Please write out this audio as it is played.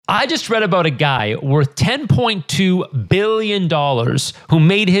I just read about a guy worth $10.2 billion who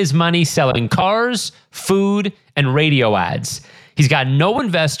made his money selling cars, food, and radio ads. He's got no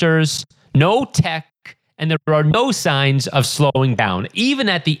investors, no tech, and there are no signs of slowing down, even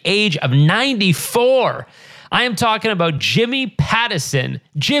at the age of 94. I am talking about Jimmy Pattison,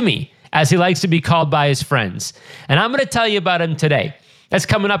 Jimmy, as he likes to be called by his friends. And I'm going to tell you about him today. That's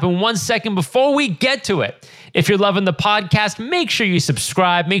coming up in 1 second. Before we get to it, if you're loving the podcast, make sure you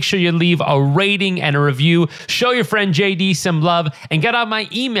subscribe. Make sure you leave a rating and a review. Show your friend JD some love and get on my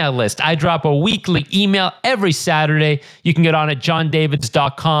email list. I drop a weekly email every Saturday. You can get on at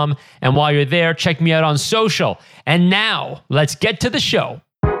johndavids.com. And while you're there, check me out on social. And now, let's get to the show.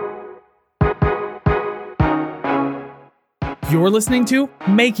 You're listening to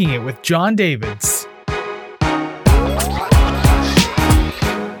Making It with John Davids.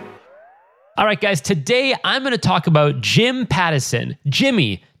 All right, guys, today I'm going to talk about Jim Pattison,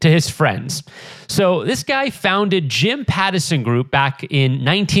 Jimmy to his friends. So this guy founded Jim Pattison Group back in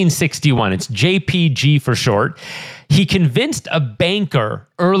 1961. It's JPG for short. He convinced a banker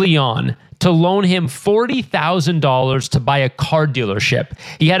early on to loan him $40,000 to buy a car dealership.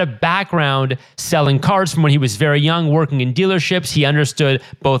 He had a background selling cars from when he was very young, working in dealerships. He understood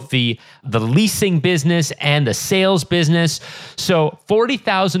both the leasing business and the sales business. So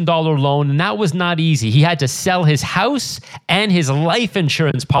 $40,000 loan, and that was not easy. He had to sell his house and his life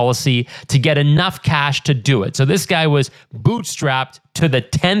insurance policy to get enough cash to do it. So this guy was bootstrapped to the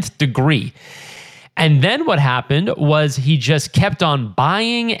 10th degree. And then what happened was he just kept on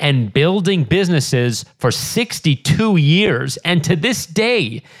buying and building businesses for 62 years. And to this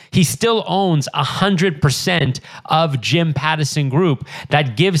day, he still owns 100% of Jim Pattison Group.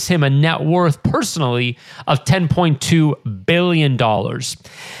 That gives him a net worth personally of $10.2 billion.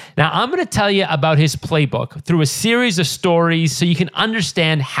 Now, I'm going to tell you about his playbook through a series of stories so you can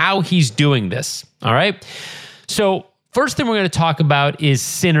understand how he's doing this. All right. So first thing we're going to talk about is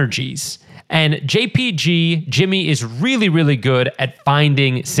synergies. And JPG, Jimmy, is really, really good at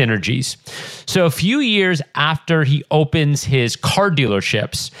finding synergies. So a few years after he opens his car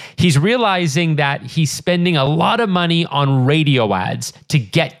dealerships, he's realizing that he's spending a lot of money on radio ads to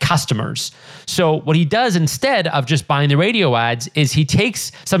get customers. So what he does instead of just buying the radio ads is he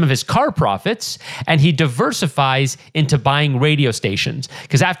takes some of his car profits and he diversifies into buying radio stations.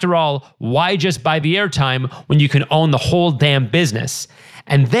 Because after all, why just buy the airtime when you can own the whole damn business?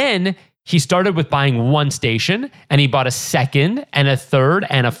 And then he started with buying one station, and he bought a second and a third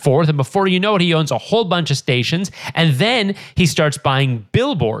and a fourth. And before you know it, he owns a whole bunch of stations. And then he starts buying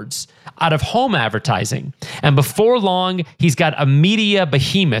billboards out of home advertising. And before long, he's got a media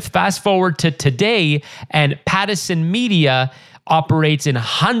behemoth. Fast forward to today, and Pattison Media operates in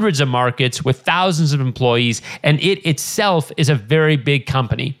hundreds of markets with thousands of employees, and it itself is a very big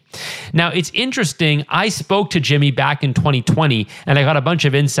company. Now, it's interesting. I spoke to Jimmy back in 2020, and I got a bunch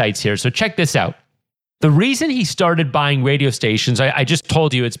of insights here. So check this out. The reason he started buying radio stations, I just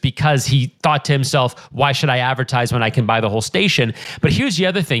told you, it's because he thought to himself, why should I advertise when I can buy the whole station? But here's the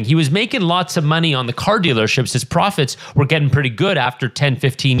other thing. He was making lots of money on the car dealerships. His profits were getting pretty good after 10,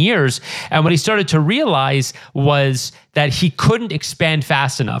 15 years. And what he started to realize was that he couldn't expand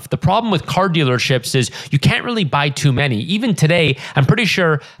fast enough. The problem with car dealerships is you can't really buy too many. Even today, I'm pretty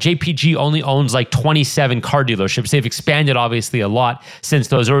sure JPG only owns like 27 car dealerships. They've expanded obviously a lot since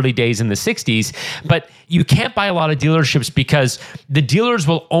those early days in the 60s, but you can't buy a lot of dealerships because the dealers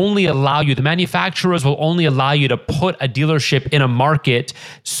will only allow you, the manufacturers will only allow you to put a dealership in a market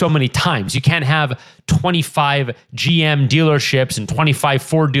so many times. You can't have 25 GM dealerships and 25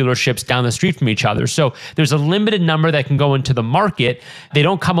 Ford dealerships down the street from each other. So there's a limited number that can go into the market. They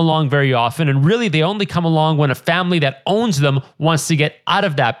don't come along very often. And really, they only come along when a family that owns them wants to get out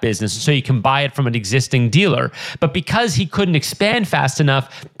of that business. So you can buy it from an existing dealer. But because he couldn't expand fast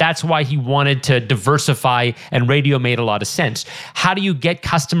enough, that's why he wanted to diversify, and radio made a lot of sense. How do you get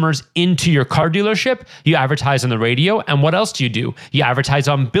customers into your car dealership? You advertise on the radio. And what else do? You advertise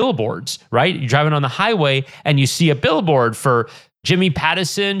on billboards, right? You're driving on the highway and you see a billboard for Jimmy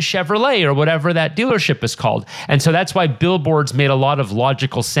Pattison Chevrolet or whatever that dealership is called. And so that's why billboards made a lot of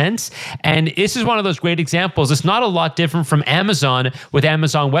logical sense. And this is one of those great examples. It's not a lot different from Amazon with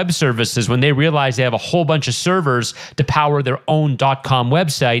Amazon Web Services. When they realize they have a whole bunch of servers to power their own .com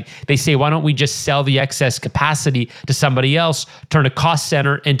website, they say, why don't we just sell the excess capacity to somebody else, turn a cost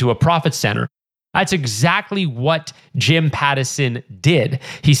center into a profit center? That's exactly what Jim Pattison did.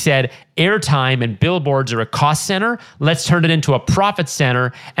 He said, airtime and billboards are a cost center. Let's turn it into a profit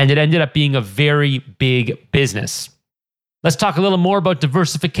center. And it ended up being a very big business. Let's talk a little more about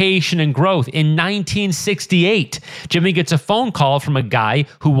diversification and growth. In 1968, Jimmy gets a phone call from a guy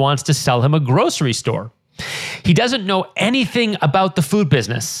who wants to sell him a grocery store. He doesn't know anything about the food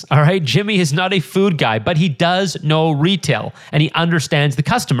business, all right? Jimmy is not a food guy, but he does know retail and he understands the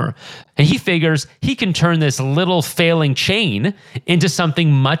customer. And he figures he can turn this little failing chain into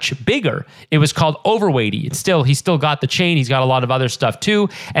something much bigger. It was called Overweighty. He still got the chain. He's got a lot of other stuff too.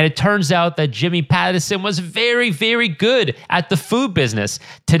 And it turns out that Jimmy Pattison was very, very good at the food business.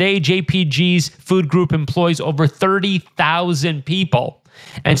 Today, JPG's food group employs over 30,000 people.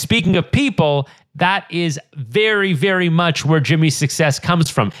 And speaking of people, that is very, very much where Jimmy's success comes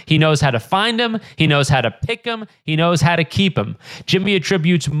from. He knows how to find them. He knows how to pick them. He knows how to keep them. Jimmy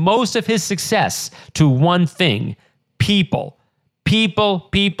attributes most of his success to one thing: people.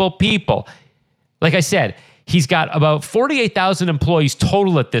 People. Like I said, he's got about 48,000 employees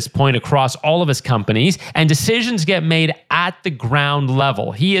total at this point across all of his companies, and decisions get made at the ground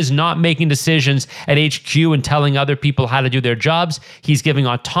level. He is not making decisions at HQ and telling other people how to do their jobs. He's giving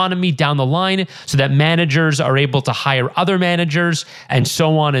autonomy down the line so that managers are able to hire other managers and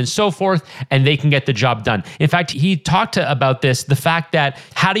so on and so forth, and they can get the job done. In fact, he talked about this, the fact that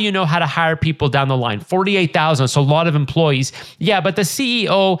how do you know how to hire people down the line? 48,000, so a lot of employees. Yeah, but the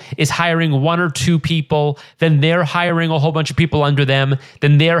CEO is hiring one or two people, then they're hiring a whole bunch of people under them,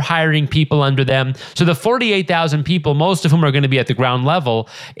 then they're hiring people under them. So the 48,000 people, most of whom are going to be at the ground level,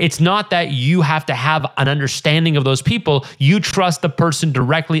 it's not that you have to have an understanding of those people. You trust the person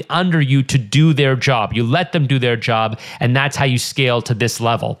directly under you to do their job. You let them do their job, and that's how you scale to this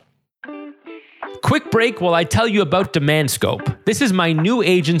level. Quick break while I tell you about DemandScope. This is my new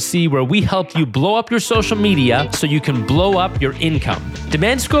agency where we help you blow up your social media so you can blow up your income.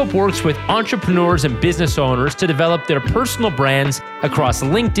 DemandScope works with entrepreneurs and business owners to develop their personal brands across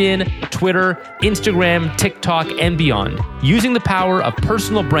LinkedIn, Twitter, Instagram, TikTok, and beyond, using the power of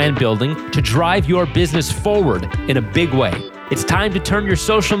personal brand building to drive your business forward in a big way. It's time to turn your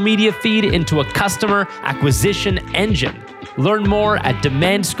social media feed into a customer acquisition engine. Learn more at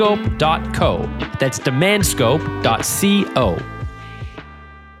demandscope.co. That's demandscope.co.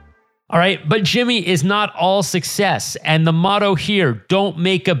 All right, but Jimmy is not all success. And the motto here, don't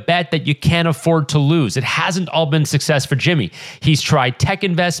make a bet that you can't afford to lose. It hasn't all been success for Jimmy. He's tried tech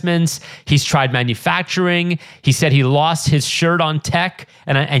investments. He's tried manufacturing. He said he lost his shirt on tech,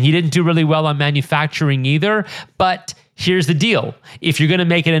 and he didn't do really well on manufacturing either. But here's the deal. If you're going to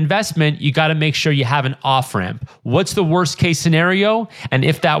make an investment, you got to make sure you have an off-ramp. What's the worst case scenario? And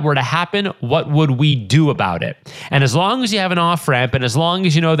if that were to happen, what would we do about it? And as long as you have an off-ramp, and as long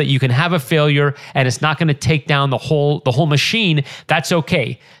as you know that you can have a failure and it's not going to take down the whole machine, that's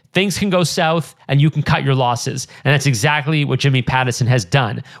okay. Things can go south and you can cut your losses. And that's exactly what Jimmy Pattison has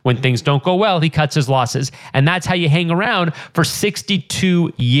done. When things don't go well, he cuts his losses. And that's how you hang around for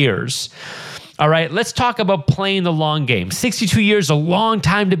 62 years. All right, let's talk about playing the long game. 62 years, a long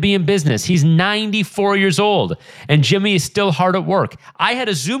time to be in business. He's 94 years old, and Jimmy is still hard at work. I had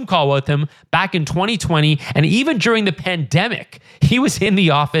a Zoom call with him back in 2020, and even during the pandemic, he was in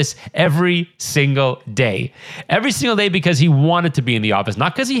the office every single day. Every single day because he wanted to be in the office,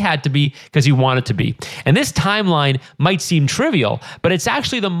 not because he had to be, because he wanted to be. And this timeline might seem trivial, but it's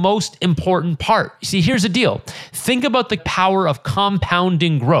actually the most important part. See, here's the deal. Think about the power of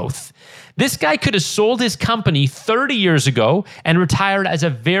compounding growth. This guy could have sold his company 30 years ago and retired as a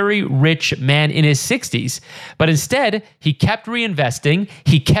very rich man in his 60s. But instead, he kept reinvesting,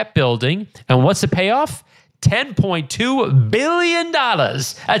 he kept building, and what's the payoff? $10.2 billion.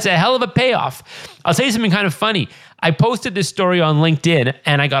 That's a hell of a payoff. I'll tell you something kind of funny. I posted this story on LinkedIn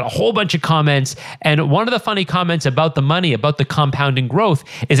and I got a whole bunch of comments. And one of the funny comments about the money, about the compounding growth,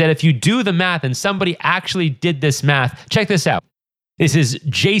 is that if you do the math, and somebody actually did this math, check this out. This is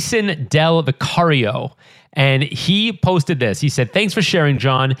Jason Del Vicario, and he posted this. He said, "Thanks for sharing,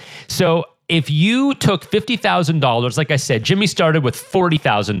 John. So if you took $50,000, like I said, Jimmy started with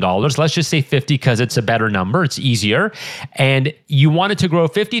 $40,000. Let's just say 50 because it's a better number. It's easier. And you wanted to grow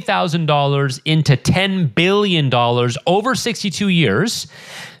 $50,000 into $10 billion over 62 years.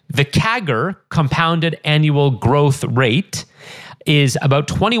 The CAGR, compounded annual growth rate, is about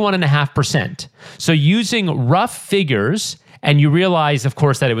 21.5%. So using rough figures, and you realize, of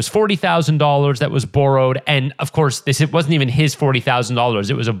course, that it was $40,000 that was borrowed. And of course, it wasn't even his $40,000.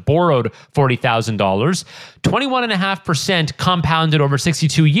 It was a borrowed $40,000. 21.5% compounded over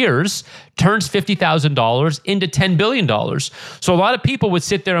 62 years turns $50,000 into $10 billion. So a lot of people would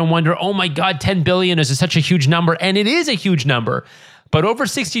sit there and wonder, oh my God, 10 billion is such a huge number. And it is a huge number. But over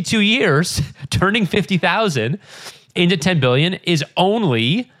 62 years, turning 50,000 into 10 billion is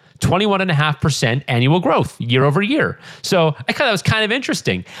only 21.5% annual growth year over year. So I thought that was kind of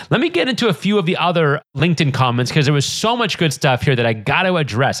interesting. Let me get into a few of the other LinkedIn comments because there was so much good stuff here that I got to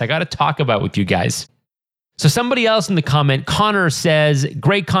address. I got to talk about with you guys. So somebody else in the comment, Connor, says,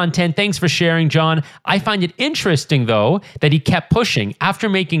 great content. Thanks for sharing, John. I find it interesting, though, that he kept pushing. After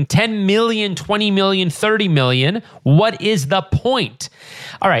making 10 million, 20 million, 30 million, what is the point?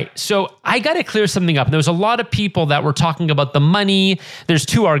 All right, so I got to clear something up. There was a lot of people that were talking about the money. There's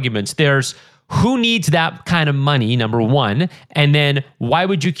two arguments. There's who needs that kind of money, number one, and then why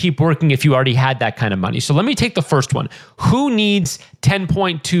would you keep working if you already had that kind of money? So let me take the first one. Who needs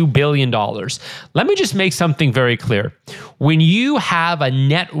 $10.2 billion? Let me just make something very clear. When you have a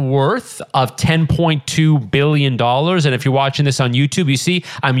net worth of $10.2 billion, and if you're watching this on YouTube, you see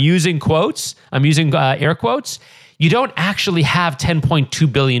I'm using quotes, I'm using air quotes, you don't actually have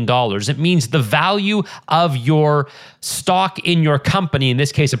 $10.2 billion. It means the value of your stock in your company, in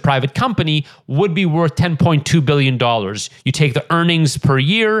this case, a private company, would be worth $10.2 billion. You take the earnings per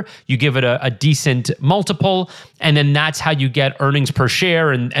year, you give it a decent multiple, and then that's how you get earnings per share,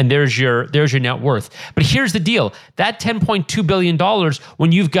 and there's your net worth. But here's the deal. That $10.2 billion,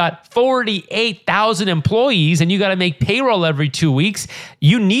 when you've got 48,000 employees and you got to make payroll every 2 weeks,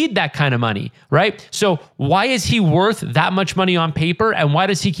 you need that kind of money, right? So why is he worth that much money on paper, and why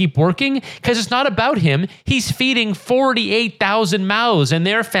does he keep working? Because it's not about him. He's feeding 48,000 mouths and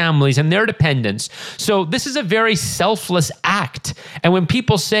their families and their dependents. So this is a very selfless act. And when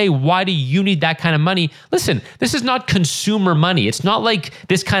people say, why do you need that kind of money? Listen, this is not consumer money. It's not like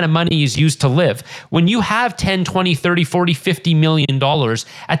this kind of money is used to live. When you have 10, 20, 30, 40, 50 million dollars,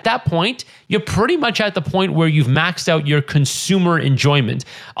 at that point, you're pretty much at the point where you've maxed out your consumer enjoyment.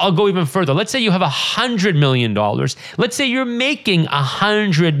 I'll go even further. Let's say you have $100 million. Let's say you're making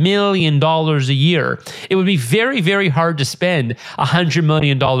 $100 million a year. It would be very, very hard to spend $100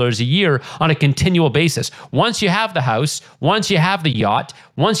 million a year on a continual basis. Once you have the house, once you have the yacht,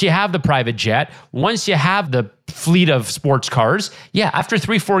 once you have the private jet, once you have the fleet of sports cars, after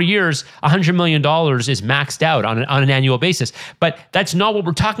 3-4 years, $100 million is maxed out on an annual basis. But that's not what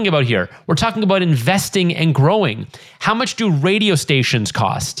we're talking about here. We're talking about investing and growing. How much do radio stations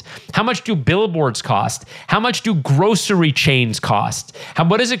cost? How much do billboards cost? How much do grocery chains cost?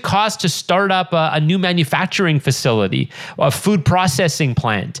 What does it cost to start up a new manufacturing facility, a food processing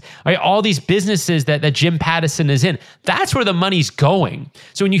plant? Right? All these businesses that Jim Pattison is in, that's where the money's going.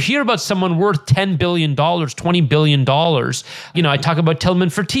 So when you hear about someone worth $10 billion, $20 billion, I talk about Tillman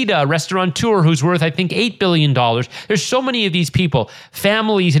Fertitta, a restaurateur who's worth, I think, $8 billion. There's so many of these people,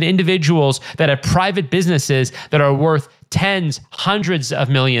 families and individuals that have private businesses that are worth tens, hundreds of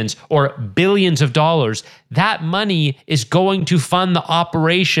millions, or billions of dollars. That money is going to fund the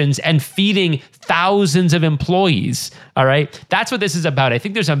operations and feeding thousands of employees. All right. That's what this is about. I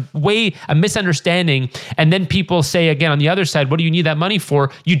think there's a misunderstanding. And then people say again on the other side, what do you need that money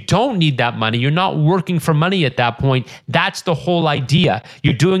for? You don't need that money. You're not working for money at that point. That's the whole idea.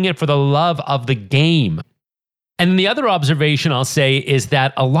 You're doing it for the love of the game. And the other observation I'll say is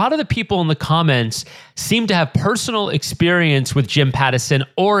that a lot of the people in the comments seem to have personal experience with Jim Pattison,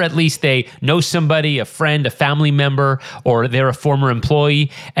 or at least they know somebody, a friend, a family member, or they're a former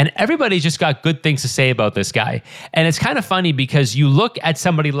employee, and everybody's just got good things to say about this guy. And it's kind of funny because you look at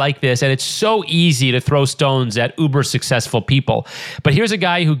somebody like this and it's so easy to throw stones at uber successful people. But here's a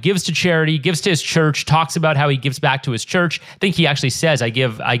guy who gives to charity, gives to his church, talks about how he gives back to his church. I think he actually says, I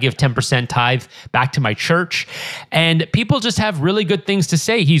give 10% tithe back to my church. And people just have really good things to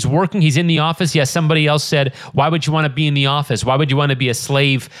say. He's working, he's in the office. Yes, somebody else said, why would you want to be in the office? Why would you want to be a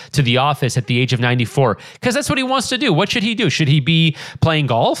slave to the office at the age of 94? Because that's what he wants to do. What should he do? Should he be playing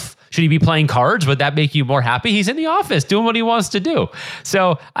golf? Should he be playing cards? Would that make you more happy? He's in the office doing what he wants to do.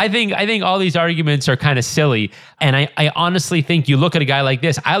 So I think all these arguments are kind of silly. And I honestly think you look at a guy like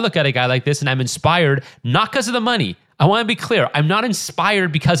this, I look at a guy like this and I'm inspired, not because of the money. I want to be clear. I'm not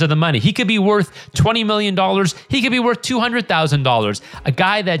inspired because of the money. He could be worth $20 million. He could be worth $200,000. A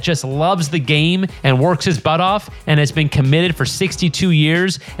guy that just loves the game and works his butt off and has been committed for 62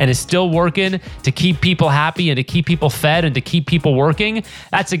 years and is still working to keep people happy and to keep people fed and to keep people working.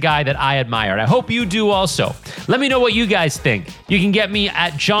 That's a guy that I admire. And I hope you do also. Let me know what you guys think. You can get me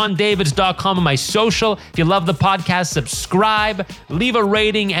at johndavids.com on my social. If you love the podcast, subscribe, leave a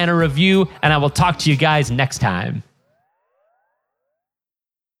rating and a review, and I will talk to you guys next time.